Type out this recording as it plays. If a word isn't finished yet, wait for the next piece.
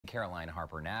Caroline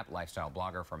Harper Knapp, lifestyle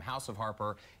blogger from House of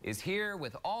Harper, is here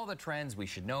with all the trends we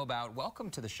should know about. Welcome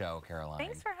to the show, Caroline.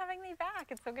 Thanks for having me back.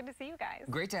 It's so good to see you guys.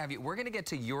 Great to have you. We're going to get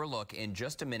to your look in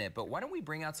just a minute, but why don't we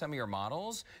bring out some of your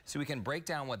models so we can break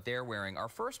down what they're wearing. Our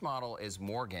first model is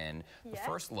Morgan, the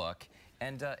first look,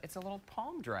 and it's a little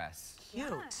palm dress. Cute.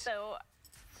 Yeah. So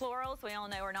florals, we all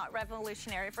know, are not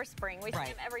revolutionary for spring. We see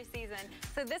them every season.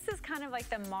 So this is kind of like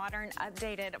the modern,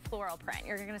 updated floral print.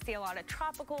 You're going to see a lot of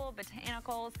tropical,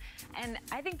 botanicals, and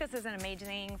I think this is an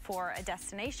amazing for a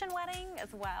destination wedding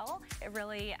as well. It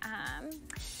really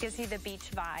gives you the beach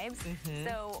vibes.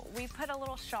 So we put a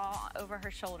little shawl over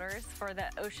her shoulders for the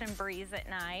ocean breeze at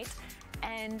night,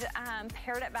 and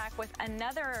paired it back with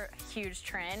another huge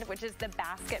trend, which is the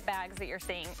basket bags that you're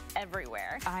seeing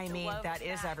everywhere. I mean, that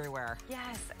is everywhere.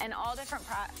 Yes, and all different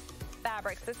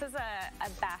fabrics. This is a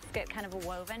basket, kind of a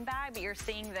woven bag, but you're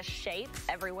seeing the shape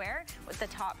everywhere with the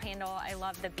top handle. I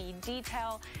love the bead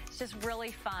detail. It's just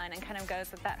really fun and kind of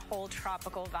goes with that whole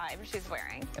tropical vibe she's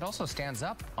wearing. It also stands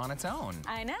up on its own.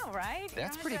 I know, right?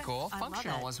 That's pretty cool.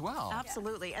 Functional as well.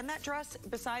 Absolutely. And that dress,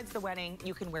 besides the wedding,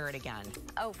 you can wear it again.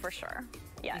 Oh, for sure.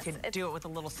 Yes. You can do it with a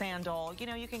little sandal. You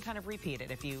know, you can kind of repeat it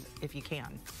if you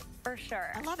can. For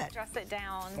sure. I love it. Dress it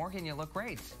down. Morgan, you look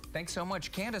great. Thanks so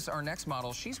much. Candace, our next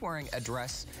model, she's wearing a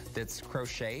dress that's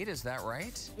crocheted. Is that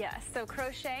right? Yes. So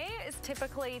crochet is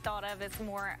typically thought of as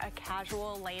more a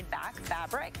casual, laid-back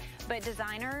fabric, but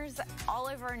designers all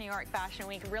over New York Fashion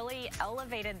Week really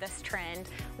elevated this trend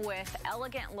with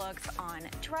elegant looks on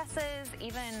dresses,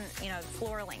 even, you know,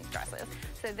 floor-length dresses.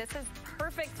 So this is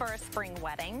perfect for a spring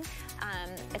wedding.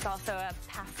 It's also a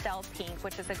pastel pink,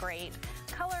 which is a great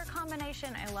color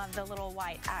combination. I love the little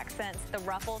white accents. The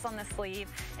ruffles on the sleeve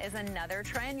is another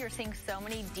trend. You're seeing so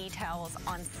many details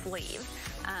on sleeves.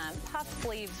 Puff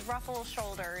sleeves, ruffle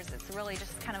shoulders. It's really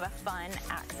just kind of a fun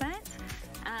accent.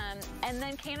 And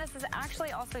then Candace is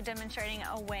actually also demonstrating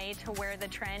a way to wear the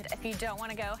trend if you don't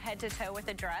want to go head to toe with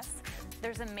a dress.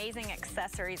 There's amazing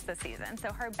accessories this season.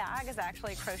 So her bag is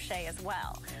actually crochet as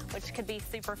well, which could be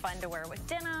super fun to wear with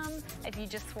denim if you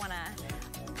just want to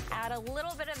add a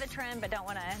little bit of the trend but don't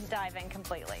want to dive in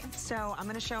completely. So I'm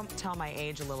going to tell my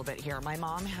age a little bit here. My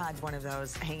mom had one of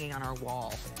those hanging on our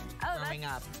wall growing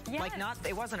up. Like,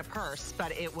 it wasn't a purse,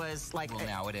 but it was like... Well,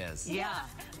 now it is. Yeah.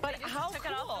 But how took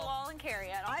it off the wall and carry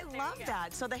it. I love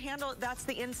that. So the handle, that's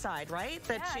the inside, right?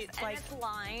 Yes, and it's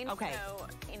lined. Okay. So,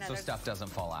 you know, so stuff doesn't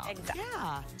fall out. Exactly.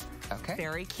 Yeah. Okay.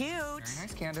 Very cute. Very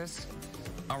nice, Candace.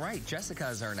 All right, Jessica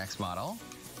is our next model.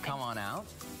 Come on out.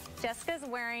 Jessica's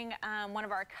wearing one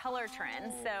of our color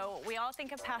trends. So we all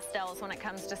think of pastels when it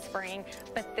comes to spring,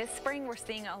 but this spring we're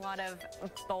seeing a lot of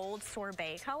bold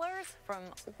sorbet colors from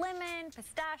lemon,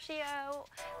 pistachio,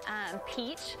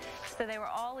 peach. So they will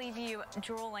all leave you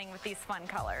drooling with these fun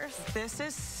colors. This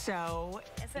is so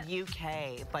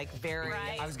UK, like very...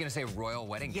 I was going to say royal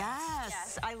wedding.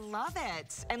 Yes, I love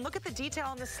it. And look at the detail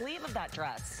on the sleeve of that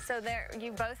dress. So there,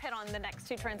 you both hit on the next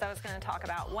two trends I was going to talk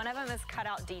about. One of them is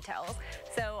cutout details.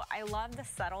 So I love the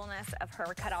subtleness of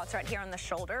her cutouts right here on the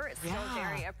shoulder. It's still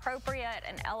very appropriate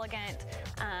and elegant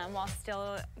while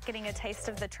still getting a taste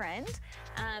of the trend.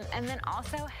 And then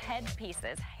also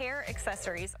headpieces. Hair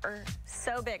accessories are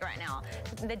so big right now.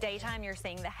 In the daytime, you're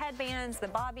seeing the headbands, the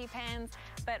bobby pins,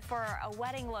 but for a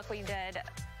wedding look, we did,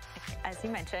 as you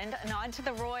mentioned, a nod to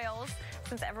the royals,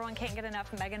 since everyone can't get enough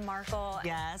Meghan Markle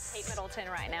and Kate Middleton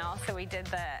right now. So we did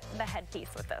the headpiece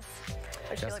with this,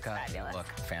 which looks fabulous. You look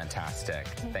fantastic.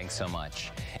 Thanks so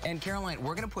much. And Caroline,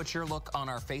 we're going to put your look on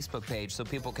our Facebook page so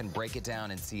people can break it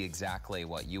down and see exactly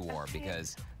what you wore,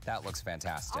 because that looks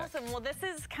fantastic. Awesome. Well, this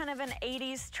is kind of an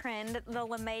 80s trend, the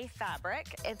lame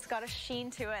fabric. It's got a sheen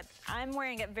to it. I'm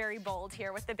wearing it very bold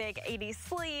here with the big 80s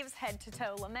sleeves, head to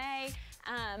toe lame.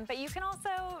 But you can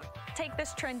also take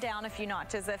this trend down a few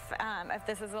notches if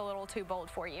this is a little too bold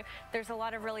for you. There's a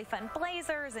lot of really fun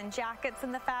blazers and jackets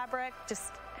in the fabric,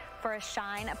 just for a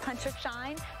shine, a punch of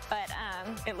shine. But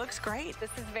it looks great.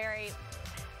 This is very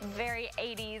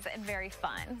 80s and very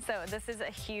fun. So this is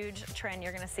a huge trend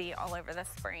you're going to see all over the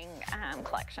spring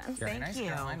collection. Very nice,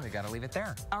 Caroline. We got to leave it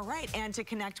there. All right. And to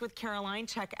connect with Caroline,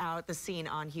 check out the Scene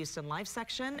on Houston Live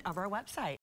section of our website.